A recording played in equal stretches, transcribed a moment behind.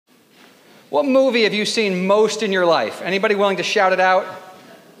What movie have you seen most in your life? Anybody willing to shout it out?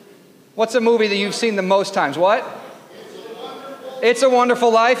 What's a movie that you've seen the most times? What? It's a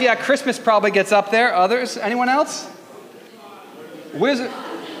Wonderful Life. Yeah, Christmas probably gets up there. Others? Anyone else?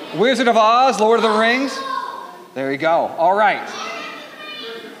 Wizard of Oz, Lord of the Rings. There you go. All right.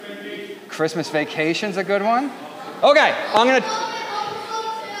 Christmas Vacation's a good one. Okay,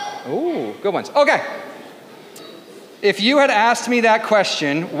 Ooh, good ones. Okay. If you had asked me that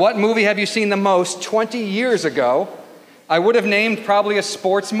question, what movie have you seen the most 20 years ago, I would have named probably a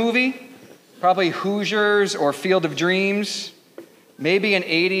sports movie, probably Hoosiers or Field of Dreams, maybe an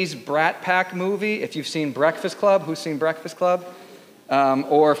 80s Brat Pack movie, if you've seen Breakfast Club. Who's seen Breakfast Club?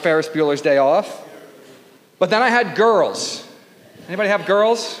 Or Ferris Bueller's Day Off. But then I had girls. Anybody have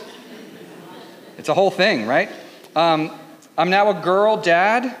girls? It's a whole thing, right? I'm now a girl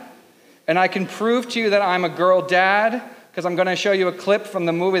dad, and I can prove to you that I'm a girl dad because I'm going to show you a clip from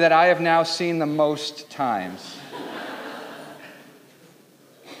the movie that I have now seen the most times.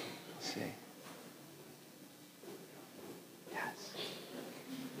 Let's see. Yes.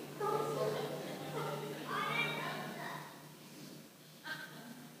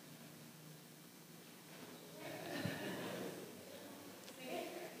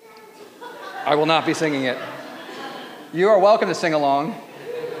 I will not be singing it. You are welcome to sing along.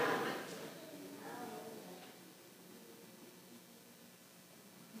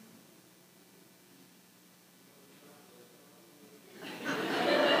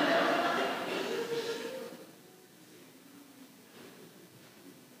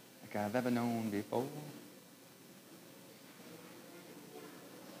 Like I've ever known before.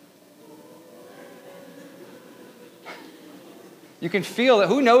 You can feel it.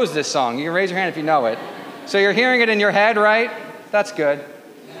 Who knows this song? You can raise your hand if you know it. So you're hearing it in your head, right? That's good.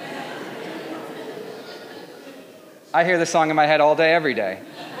 I hear this song in my head all day, every day.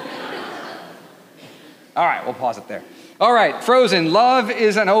 All right, we'll pause it there. All right, Frozen, love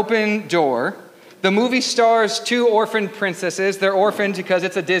is an open door. The movie stars two orphaned princesses. They're orphaned because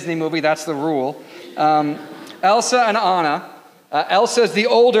it's a Disney movie. That's the rule. Elsa and Anna. Elsa's the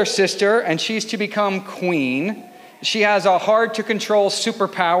older sister, and she's to become queen. She has a hard-to-control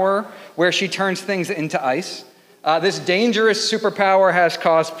superpower where she turns things into ice. This dangerous superpower has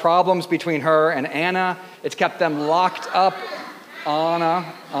caused problems between her and Anna. It's kept them locked up. Anna.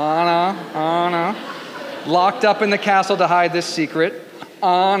 Locked up in the castle to hide this secret.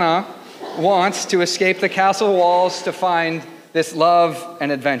 Anna wants to escape the castle walls to find this love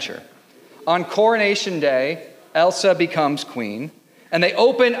and adventure. On Coronation Day, Elsa becomes queen, and they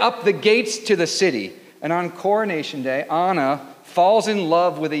open up the gates to the city. And on Coronation Day, Anna falls in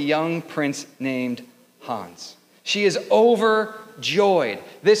love with a young prince named Hans. She is overjoyed.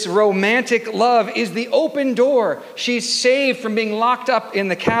 This romantic love is the open door. She's saved from being locked up in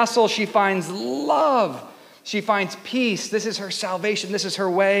the castle. She finds love. She finds peace. This is her salvation. This is her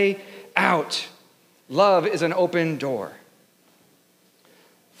way out. Love is an open door.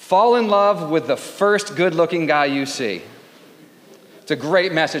 Fall in love with the first good-looking guy you see. It's a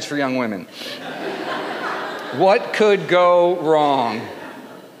great message for young women. What could go wrong?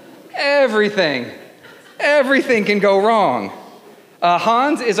 Everything. Everything can go wrong.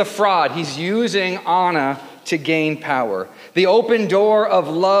 Hans is a fraud. He's using Anna to gain power. The open door of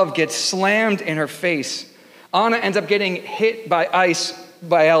love gets slammed in her face. Anna ends up getting hit by ice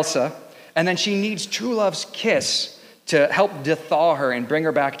by Elsa, and then she needs true love's kiss to help thaw her and bring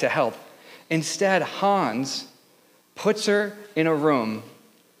her back to health. Instead, Hans puts her in a room,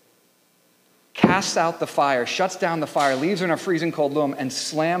 casts out the fire, shuts down the fire, leaves her in a freezing cold room, and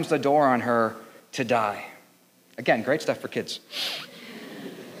slams the door on her to die. Again, great stuff for kids.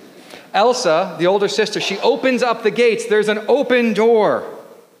 Elsa, the older sister, she opens up the gates. There's an open door.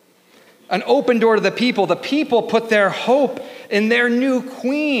 An open door to the people. The people put their hope in their new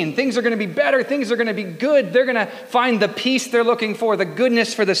queen. Things are going to be better. Things are going to be good. They're going to find the peace they're looking for, the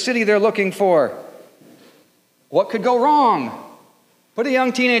goodness for the city they're looking for. What could go wrong? Put a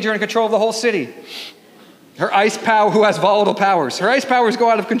young teenager in control of the whole city. Her ice power, who has volatile powers. Her ice powers go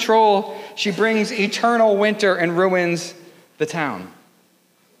out of control. She brings eternal winter and ruins the town.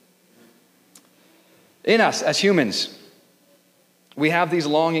 In us, as humans, we have these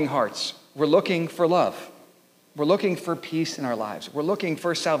longing hearts. We're looking for love. We're looking for peace in our lives. We're looking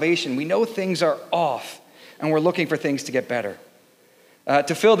for salvation. We know things are off, and we're looking for things to get better.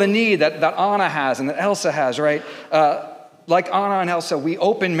 To fill the need that Anna has and that Elsa has, right? Like Anna and Elsa, we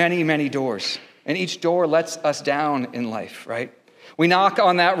open many, many doors. And each door lets us down in life, right? We knock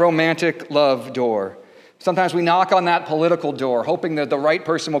on that romantic love door. Sometimes we knock on that political door, hoping that the right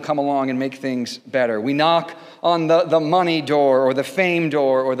person will come along and make things better. We knock on the money door, or the fame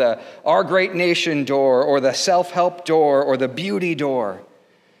door, or the our great nation door, or the self-help door, or the beauty door.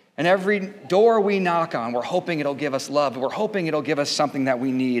 And every door we knock on, we're hoping it'll give us love. We're hoping it'll give us something that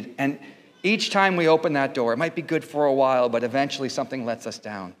we need. And each time we open that door, it might be good for a while, but eventually something lets us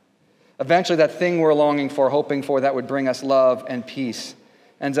down. Eventually that thing we're longing for, hoping for, that would bring us love and peace,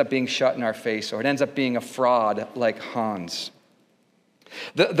 ends up being shut in our face, or it ends up being a fraud like Hans.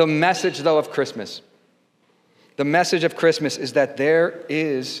 The message, though, of Christmas, the message of Christmas is that there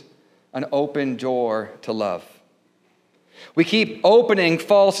is an open door to love. We keep opening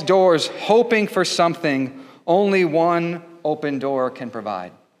false doors, hoping for something only one open door can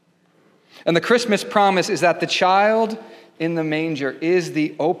provide. And the Christmas promise is that the child in the manger is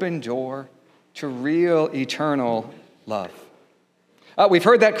the open door to real eternal love. We've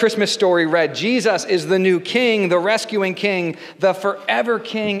heard that Christmas story read. Jesus is the new king, the rescuing king. The forever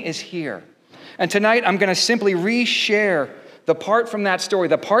king is here. And tonight I'm going to simply reshare the part from that story,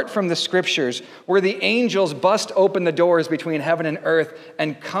 the part from the scriptures, where the angels bust open the doors between heaven and earth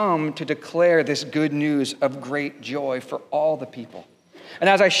and come to declare this good news of great joy for all the people. And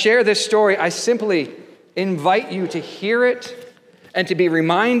as I share this story, I simply invite you to hear it and to be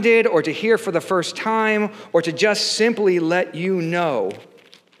reminded, or to hear for the first time, or to just simply let you know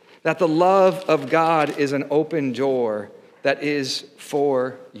that the love of God is an open door that is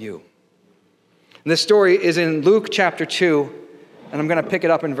for you. And this story is in Luke chapter 2, and I'm going to pick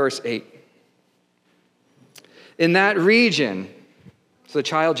it up in verse 8. In that region, so the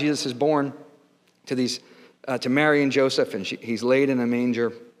child Jesus is born to Mary and Joseph, and he's laid in a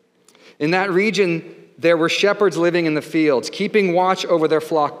manger. In that region, there were shepherds living in the fields, keeping watch over their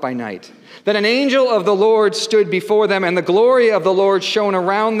flock by night. Then an angel of the Lord stood before them, and the glory of the Lord shone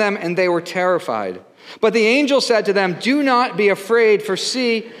around them, and they were terrified. But the angel said to them, "Do not be afraid, for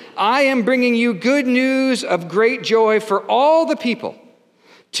see, I am bringing you good news of great joy for all the people.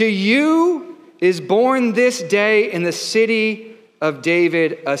 To you is born this day in the city of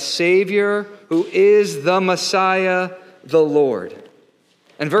David a Savior who is the Messiah, the Lord."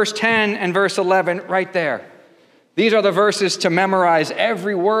 And verse 10 and verse 11, right there. These are the verses to memorize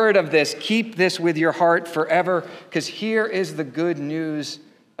every word of this. Keep this with your heart forever, because here is the good news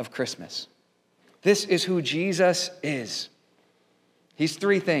of Christmas. This is who Jesus is. He's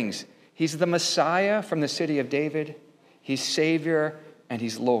three things. He's the Messiah from the city of David, he's Savior, and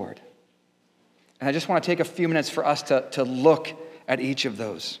he's Lord. And I just want to take a few minutes for us to look at each of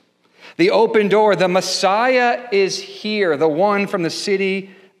those. The open door, the Messiah is here, the one from the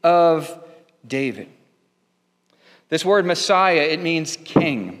city of David. This word Messiah, it means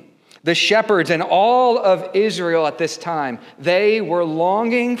king. The shepherds and all of Israel at this time, they were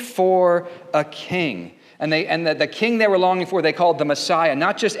longing for a king. And the king they were longing for, they called the Messiah.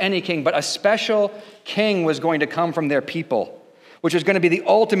 Not just any king, but a special king was going to come from their people, which was going to be the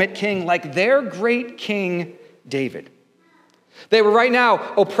ultimate king, like their great king, David. They were right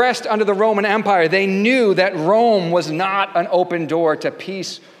now oppressed under the Roman Empire. They knew that Rome was not an open door to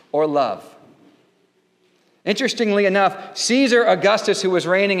peace or love. Interestingly enough, Caesar Augustus, who was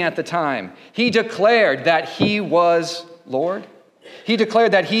reigning at the time, he declared that he was Lord. He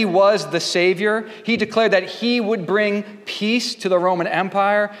declared that he was the Savior. He declared that he would bring peace to the Roman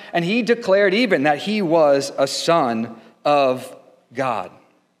Empire. And he declared even that he was a son of God.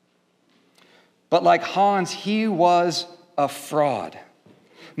 But like Hans, he was a fraud.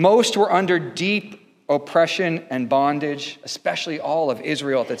 Most were under deep oppression and bondage, especially all of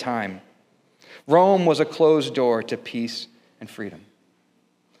Israel at the time. Rome was a closed door to peace and freedom.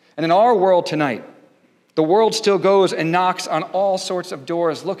 And in our world tonight, the world still goes and knocks on all sorts of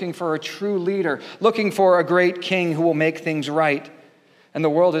doors, looking for a true leader, looking for a great king who will make things right. And the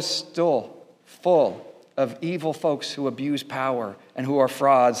world is still full of evil folks who abuse power and who are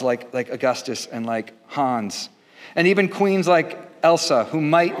frauds like Augustus and like Hans. And even queens like Elsa, who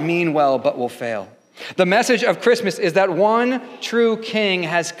might mean well but will fail. The message of Christmas is that one true king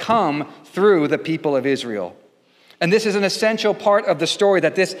has come through the people of Israel. And this is an essential part of the story,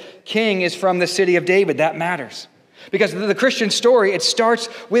 that this king is from the city of David. That matters. Because the Christian story, it starts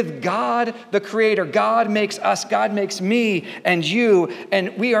with God, the creator. God makes us, God makes me and you,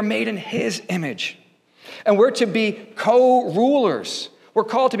 and we are made in his image. And we're to be co-rulers. We're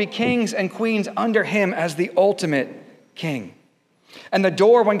called to be kings and queens under him as the ultimate king. And the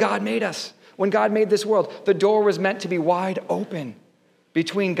door, when God made us, when God made this world, the door was meant to be wide open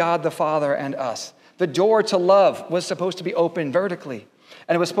between God the Father and us. The door to love was supposed to be open vertically,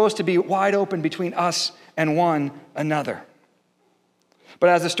 and it was supposed to be wide open between us and one another. But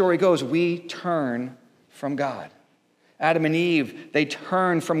as the story goes, we turn from God. Adam and Eve, they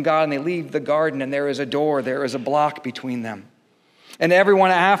turn from God and they leave the garden, and there is a door, there is a block between them. And everyone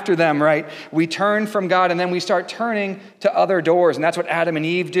after them, right? We turn from God and then we start turning to other doors. And that's what Adam and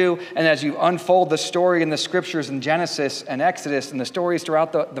Eve do. And as you unfold the story in the scriptures in Genesis and Exodus and the stories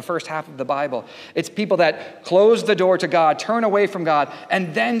throughout the first half of the Bible, it's people that close the door to God, turn away from God,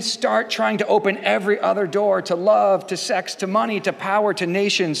 and then start trying to open every other door to love, to sex, to money, to power, to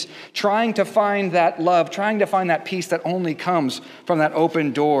nations, trying to find that love, trying to find that peace that only comes from that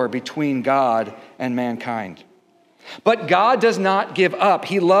open door between God and mankind. But God does not give up.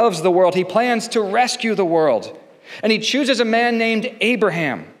 He loves the world. He plans to rescue the world. And he chooses a man named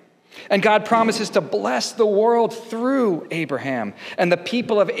Abraham. And God promises to bless the world through Abraham. And the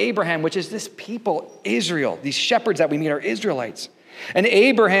people of Abraham, which is this people, Israel, these shepherds that we meet are Israelites. And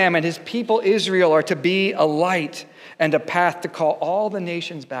Abraham and his people Israel are to be a light and a path to call all the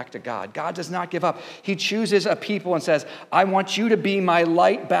nations back to God. God does not give up. He chooses a people and says, I want you to be my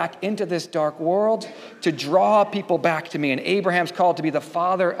light back into this dark world, to draw people back to me. And Abraham's called to be the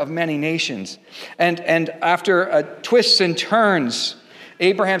father of many nations. And after twists and turns,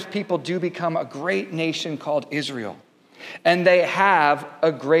 Abraham's people do become a great nation called Israel. And they have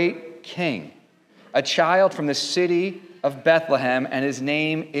a great king, a child from the city of Bethlehem, and his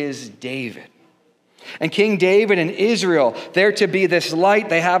name is David. And King David and Israel, they're to be this light.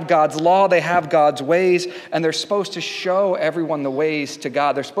 They have God's law, they have God's ways, and they're supposed to show everyone the ways to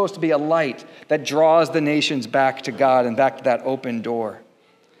God. They're supposed to be a light that draws the nations back to God and back to that open door.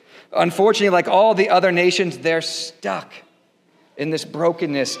 Unfortunately, like all the other nations, they're stuck in this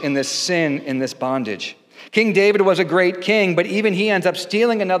brokenness, in this sin, in this bondage. King David was a great king, but even he ends up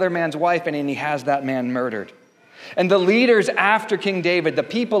stealing another man's wife, and he has that man murdered. And the leaders after King David, the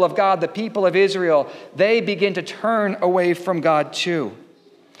people of God, the people of Israel, they begin to turn away from God too.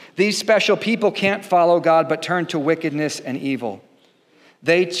 These special people can't follow God, but turn to wickedness and evil.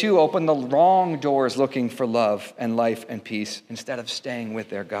 They too open the wrong doors looking for love and life and peace instead of staying with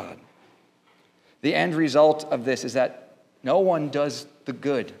their God. The end result of this is that no one does the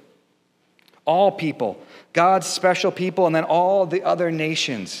good. All people, God's special people, and then all the other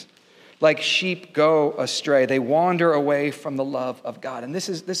nations, like sheep go astray. They wander away from the love of God. And this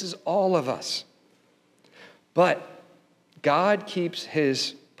is all of us. But God keeps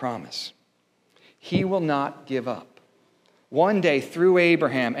his promise. He will not give up. One day, through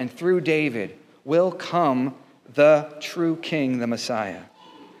Abraham and through David, will come the true king, the Messiah.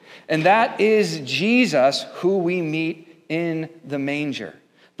 And that is Jesus, who we meet in the manger.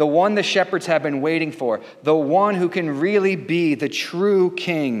 The one the shepherds have been waiting for, the one who can really be the true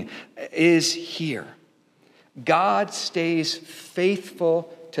king, is here. God stays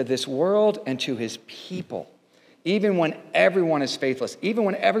faithful to this world and to his people, even when everyone is faithless, even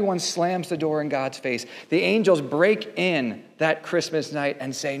when everyone slams the door in God's face. The angels break in that Christmas night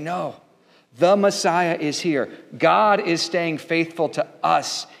and say, no, the Messiah is here. God is staying faithful to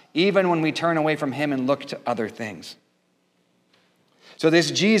us, even when we turn away from him and look to other things. So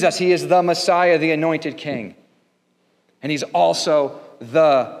this Jesus, he is the Messiah, the anointed king. And he's also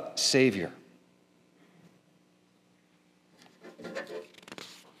the Savior.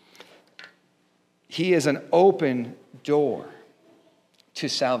 He is an open door to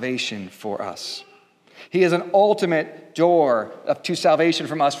salvation for us. He is an ultimate door to salvation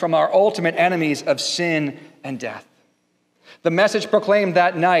from us, from our ultimate enemies of sin and death. The message proclaimed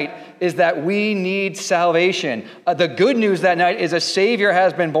that night is that we need salvation. The good news that night is a Savior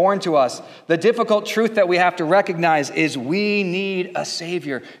has been born to us. The difficult truth that we have to recognize is we need a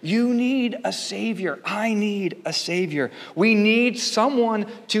Savior. You need a Savior. I need a Savior. We need someone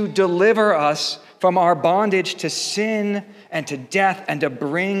to deliver us from our bondage to sin and to death and to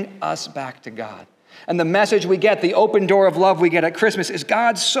bring us back to God. And the message we get, the open door of love we get at Christmas, is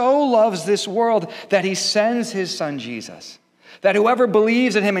God so loves this world that he sends his son Jesus. That whoever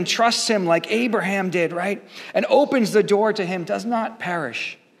believes in him and trusts him like Abraham did, right? And opens the door to him does not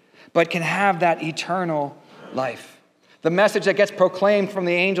perish, but can have that eternal life. The message that gets proclaimed from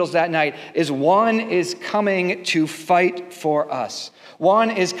the angels that night is one is coming to fight for us.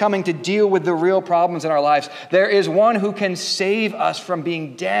 One is coming to deal with the real problems in our lives. There is one who can save us from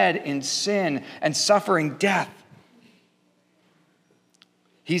being dead in sin and suffering death.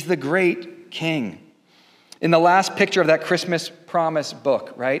 He's the great king. In the last picture of that Christmas promise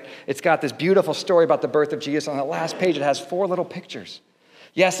book, right? It's got this beautiful story about the birth of Jesus. On the last page, it has 4 little pictures.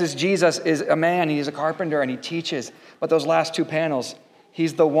 Yes, this Jesus is a man, he's a carpenter, and he teaches. But those last 2 panels,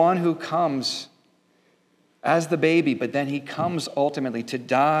 he's the one who comes as the baby, but then he comes ultimately to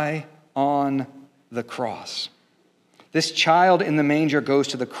die on the cross. This child in the manger goes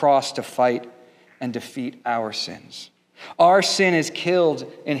to the cross to fight and defeat our sins. Our sin is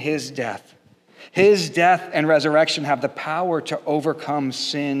killed in his death. His death and resurrection have the power to overcome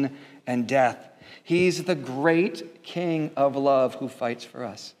sin and death. He's the great King of love who fights for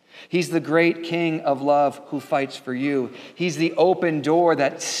us. He's the great King of love who fights for you. He's the open door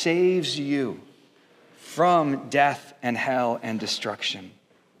that saves you from death and hell and destruction.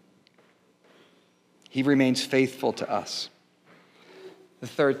 He remains faithful to us. The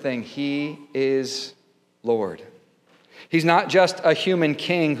third thing, he is Lord. He's not just a human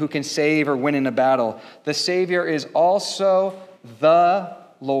king who can save or win in a battle. The Savior is also the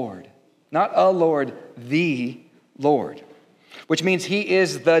Lord. Not a Lord, the Lord. Which means he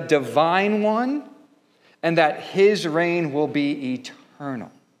is the divine one and that his reign will be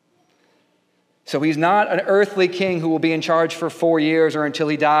eternal. So he's not an earthly king who will be in charge for 4 years or until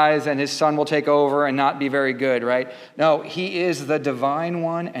he dies and his son will take over and not be very good, right? No, he is the divine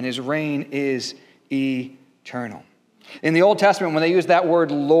one and his reign is eternal. In the Old Testament, when they used that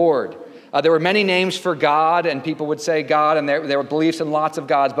word Lord, there were many names for God, and people would say God, and there were beliefs in lots of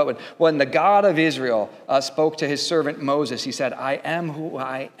gods. But when the God of Israel spoke to his servant Moses, he said, I am who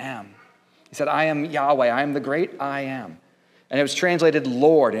I am. He said, I am Yahweh. I am the great I am. And it was translated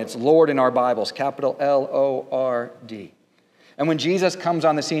Lord, and it's Lord in our Bibles, capital L-O-R-D. And when Jesus comes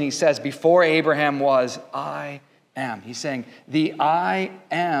on the scene, he says, before Abraham was, I am. He's saying, the I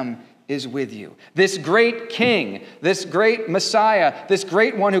am is with you. This great king, this great Messiah, this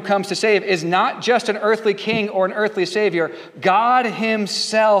great one who comes to save is not just an earthly king or an earthly savior. God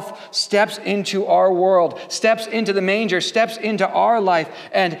himself steps into our world, steps into the manger, steps into our life,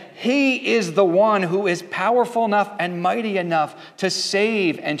 and he is the one who is powerful enough and mighty enough to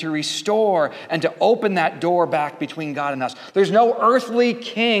save and to restore and to open that door back between God and us. There's no earthly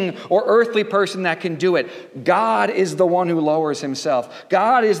king or earthly person that can do it. God is the one who lowers himself.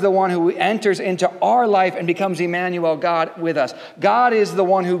 God is the one who enters into our life and becomes Emmanuel, God with us. God is the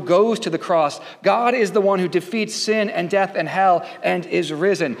one who goes to the cross. God is the one who defeats sin and death and hell and is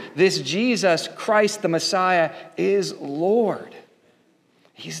risen. This Jesus Christ, the Messiah, is Lord.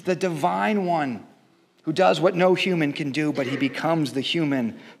 He's the divine one who does what no human can do, but he becomes the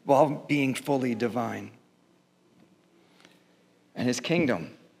human while being fully divine. And his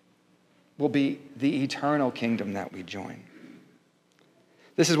kingdom will be the eternal kingdom that we join.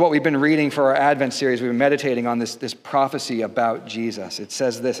 This is what we've been reading for our Advent series. We've been meditating on this prophecy about Jesus. It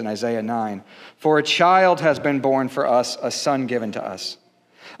says this in Isaiah 9, "For a child has been born for us, a son given to us.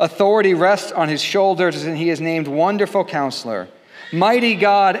 Authority rests on his shoulders, and he is named Wonderful Counselor, Mighty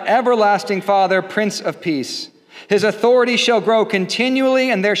God, Everlasting Father, Prince of Peace. His authority shall grow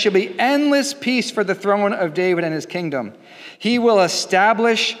continually, and there shall be endless peace for the throne of David and his kingdom. He will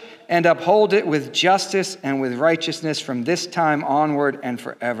establish and uphold it with justice and with righteousness from this time onward and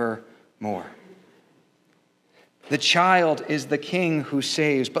forevermore." The child is the king who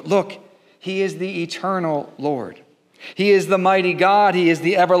saves, but look, he is the eternal Lord. He is the mighty God. He is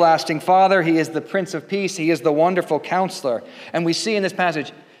the everlasting Father. He is the Prince of Peace. He is the Wonderful Counselor. And we see in this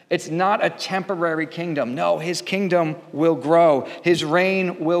passage, it's not a temporary kingdom. No, his kingdom will grow. His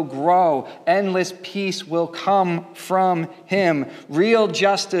reign will grow. Endless peace will come from him. Real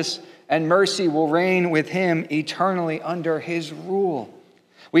justice and mercy will reign with him eternally under his rule.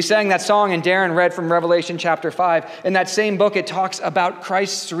 We sang that song, and Darren read from Revelation chapter 5. In that same book, it talks about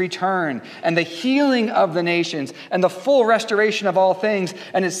Christ's return and the healing of the nations and the full restoration of all things.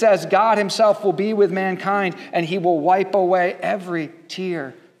 And it says God himself will be with mankind, and he will wipe away every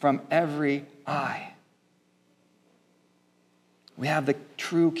tear from every eye. We have the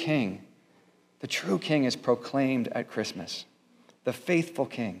true king. The true king is proclaimed at Christmas. The faithful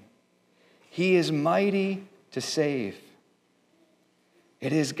king. He is mighty to save.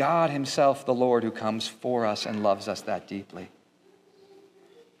 It is God himself, the Lord, who comes for us and loves us that deeply.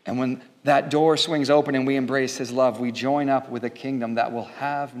 And when that door swings open and we embrace his love, we join up with a kingdom that will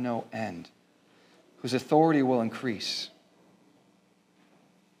have no end, whose authority will increase.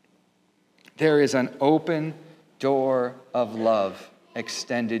 There is an open door of love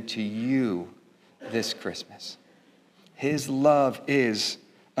extended to you this Christmas. His love is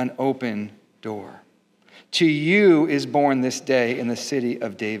an open door. To you is born this day in the city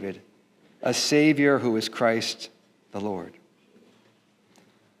of David a Savior who is Christ the Lord.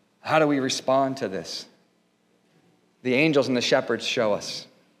 How do we respond to this? The angels and the shepherds show us.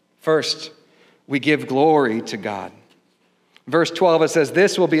 First, we give glory to God. Verse 12, it says,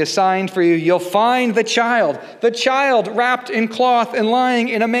 "This will be a sign for you. You'll find the child wrapped in cloth and lying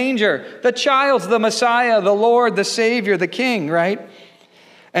in a manger." The child's the Messiah, the Lord, the Savior, the King, right?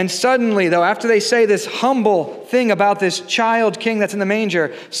 And suddenly, though, after they say this humble thing about this child king that's in the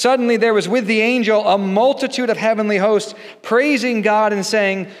manger, suddenly there was with the angel a multitude of heavenly hosts praising God and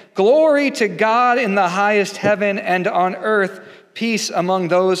saying, "Glory to God in the highest heaven, and on earth peace among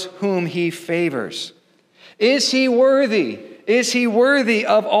those whom he favors." Is he worthy? Is he worthy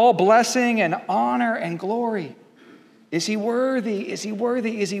of all blessing and honor and glory? Is he worthy? Is he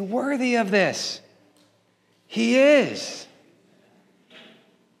worthy? Is he worthy of this? He is.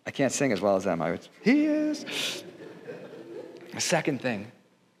 I can't sing as well as them. He is. The second thing,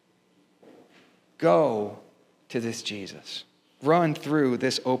 go to this Jesus. Run through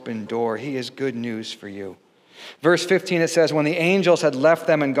this open door. He is good news for you. Verse 15, it says, when the angels had left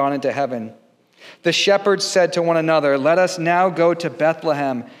them and gone into heaven, the shepherds said to one another, "Let us now go to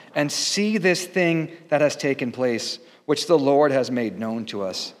Bethlehem and see this thing that has taken place, which the Lord has made known to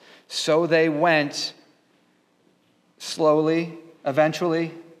us." So they went slowly,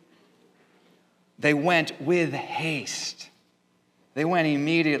 eventually. They went with haste. They went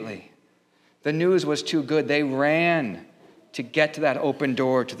immediately. The news was too good. They ran to get to that open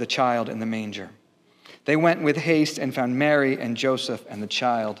door to the child in the manger. They went with haste and found Mary and Joseph and the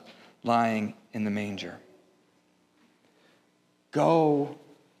child lying in the manger. Go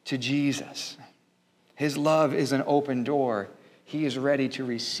to Jesus. His love is an open door. He is ready to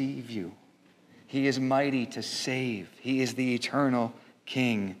receive you. He is mighty to save. He is the eternal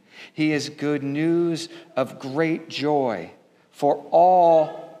King. He is good news of great joy for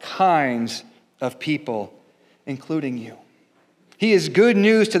all kinds of people, including you. He is good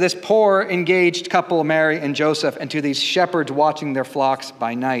news to this poor engaged couple, Mary and Joseph, and to these shepherds watching their flocks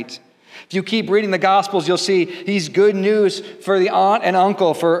by night. If you keep reading the Gospels, you'll see he's good news for the aunt and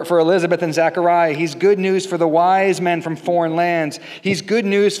uncle, for Elizabeth and Zechariah. He's good news for the wise men from foreign lands. He's good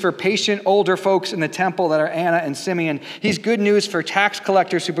news for patient older folks in the temple that are Anna and Simeon. He's good news for tax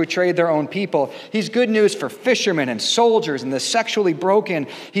collectors who betrayed their own people. He's good news for fishermen and soldiers and the sexually broken.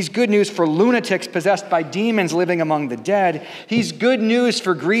 He's good news for lunatics possessed by demons living among the dead. He's good news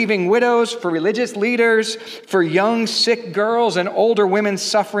for grieving widows, for religious leaders, for young sick girls and older women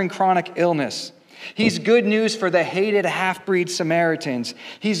suffering chronic illness. He's good news for the hated half-breed Samaritans.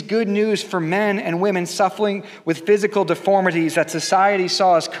 He's good news for men and women suffering with physical deformities that society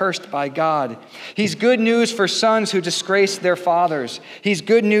saw as cursed by God. He's good news for sons who disgraced their fathers. He's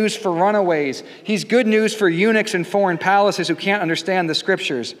good news for runaways. He's good news for eunuchs in foreign palaces who can't understand the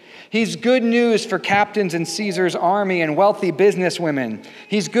scriptures. He's good news for captains in Caesar's army and wealthy businesswomen.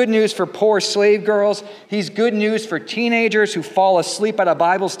 He's good news for poor slave girls. He's good news for teenagers who fall asleep at a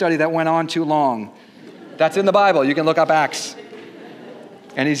Bible study that went on too long. That's in the Bible. You can look up Acts.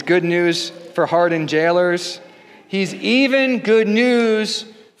 And he's good news for hardened jailers. He's even good news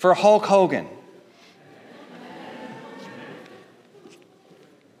for Hulk Hogan.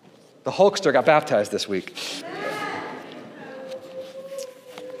 The Hulkster got baptized this week.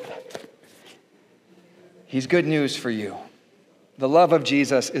 He's good news for you. The love of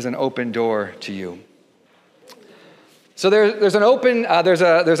Jesus is an open door to you. So there's an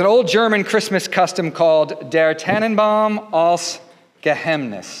old German Christmas custom called Der Tannenbaum als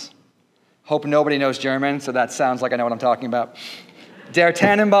Geheimnis. Hope nobody knows German, so that sounds like I know what I'm talking about. Der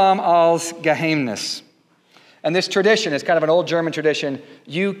Tannenbaum als Geheimnis. And this tradition is kind of an old German tradition.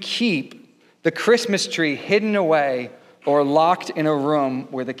 You keep the Christmas tree hidden away or locked in a room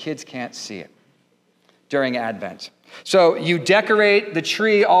where the kids can't see it during Advent. So you decorate the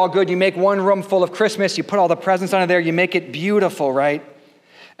tree all good. You make one room full of Christmas. You put all the presents under there. You make it beautiful, right?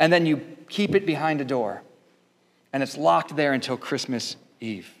 And then you keep it behind a door. And it's locked there until Christmas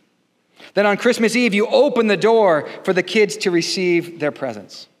Eve. Then on Christmas Eve, you open the door for the kids to receive their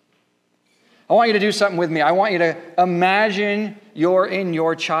presents. I want you to do something with me. I want you to imagine you're in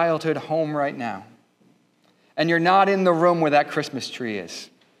your childhood home right now. And you're not in the room where that Christmas tree is.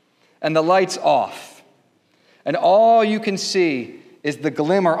 And the light's off. And all you can see is the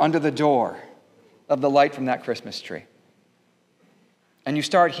glimmer under the door of the light from that Christmas tree. And you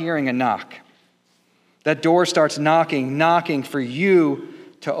start hearing a knock. That door starts knocking for you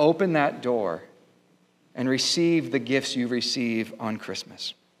to open that door and receive the gifts you receive on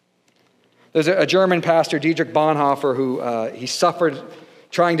Christmas. There's a German pastor, Dietrich Bonhoeffer, who he suffered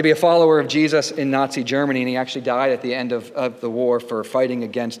trying to be a follower of Jesus in Nazi Germany, and he actually died at the end of the war for fighting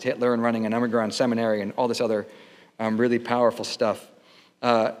against Hitler and running an underground seminary and all this other really powerful stuff.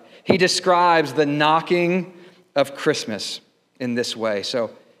 He describes the knocking of Christmas in this way.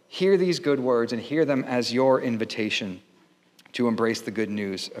 So hear these good words and hear them as your invitation to embrace the good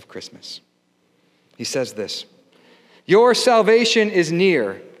news of Christmas. He says this, "Your salvation is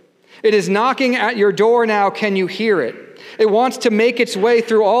near. It is knocking at your door now. Can you hear it? It wants to make its way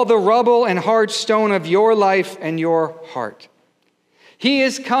through all the rubble and hard stone of your life and your heart. He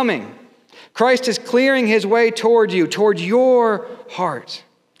is coming. Christ is clearing his way toward you, toward your heart.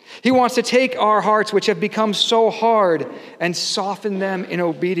 He wants to take our hearts, which have become so hard, and soften them in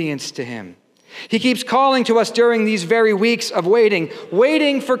obedience to him. He keeps calling to us during these very weeks of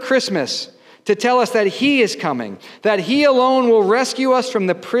waiting for Christmas, to tell us that he is coming, that he alone will rescue us from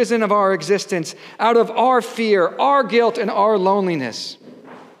the prison of our existence, out of our fear, our guilt, and our loneliness.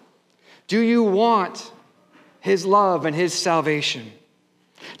 Do you want his love and his salvation?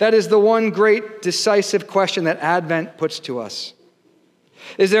 That is the one great decisive question that Advent puts to us.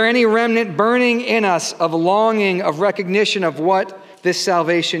 Is there any remnant burning in us of longing, of recognition of what this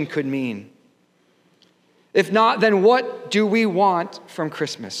salvation could mean? If not, then what do we want from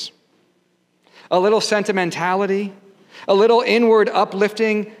Christmas? A little sentimentality, a little inward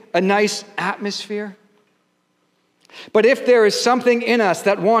uplifting, a nice atmosphere? But if there is something in us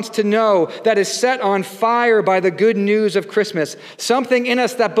that wants to know, that is set on fire by the good news of Christmas, something in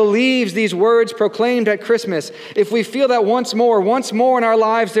us that believes these words proclaimed at Christmas, if we feel that once more in our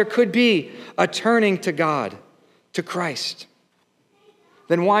lives there could be a turning to God, to Christ,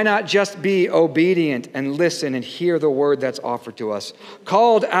 then why not just be obedient and listen and hear the word that's offered to us,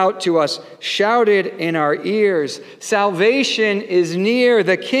 called out to us, shouted in our ears, salvation is near,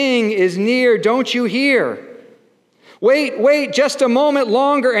 the King is near, don't you hear? Wait just a moment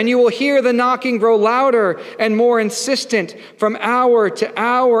longer and you will hear the knocking grow louder and more insistent from hour to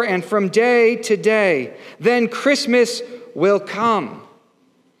hour and from day to day. Then Christmas will come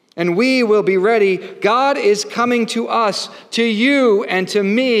and we will be ready. God is coming to us, to you and to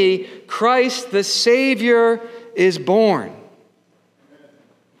me. Christ the Savior is born.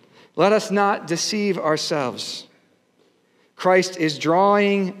 Let us not deceive ourselves. Christ is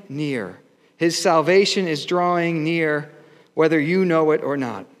drawing near. His salvation is drawing near, whether you know it or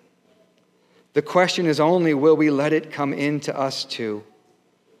not. The question is only, will we let it come into us too?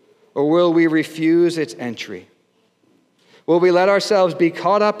 Or will we refuse its entry? Will we let ourselves be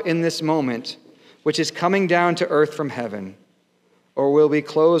caught up in this moment, which is coming down to earth from heaven? Or will we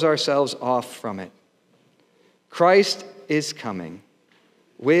close ourselves off from it? Christ is coming,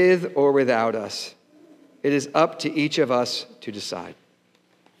 with or without us. It is up to each of us to decide.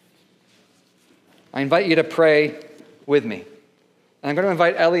 I invite you to pray with me. And I'm going to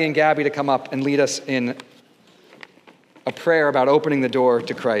invite Ellie and Gabby to come up and lead us in a prayer about opening the door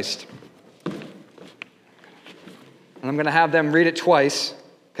to Christ. And I'm going to have them read it twice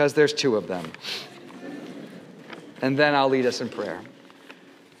because there's two of them. And then I'll lead us in prayer.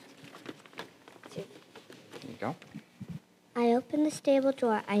 There you go. I open the stable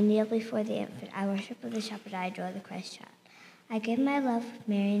door, I kneel before the infant, I worship of the shepherd, I adore the Christ child. I give my love with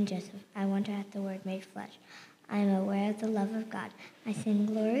Mary and Joseph. I wonder at the word made flesh. I am aware of the love of God. I sing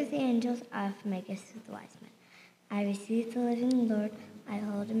glory of the angels. I offer my gifts to the wise men. I receive the living Lord. I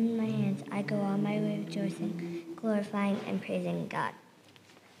hold him in my hands. I go on my way rejoicing, glorifying and praising God.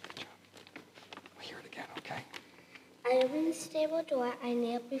 We'll hear it again, okay? I open the stable door. I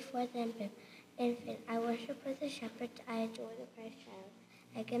kneel before the infant. I worship with the shepherd. I adore the Christ child.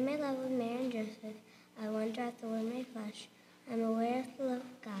 I give my love with Mary and Joseph. I wonder at the word made flesh. I'm aware of the love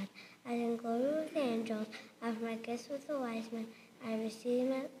of God. I sing glory with the angels. I offer my gifts with the wise men. I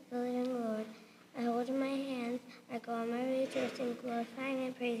receive the living Lord. I hold in my hands. I go on my way rejoicing, glorifying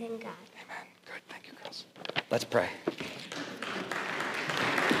and praising God. Amen. Good. Thank you, girls. Let's pray.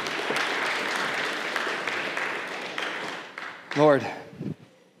 Lord,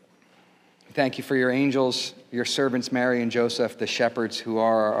 thank you for your angels, your servants Mary and Joseph, the shepherds who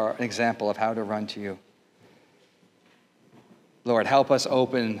are an example of how to run to you. Lord, help us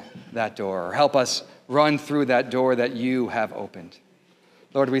open that door, or help us run through that door that you have opened.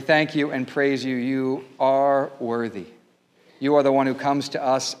 Lord, we thank you and praise you. You are worthy. You are the one who comes to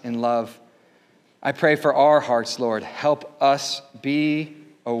us in love. I pray for our hearts, Lord. Help us be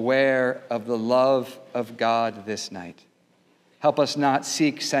aware of the love of God this night. Help us not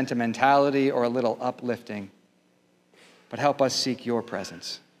seek sentimentality or a little uplifting, but help us seek your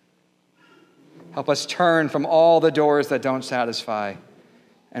presence. Help us turn from all the doors that don't satisfy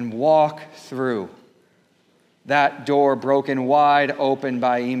and walk through that door broken wide open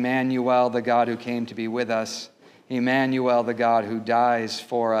by Emmanuel, the God who came to be with us. Emmanuel, the God who dies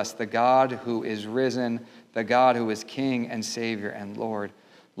for us, the God who is risen, the God who is King and Savior and Lord.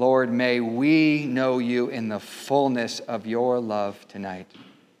 Lord, may we know you in the fullness of your love tonight.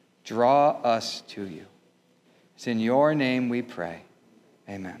 Draw us to you. It's in your name we pray.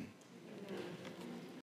 Amen.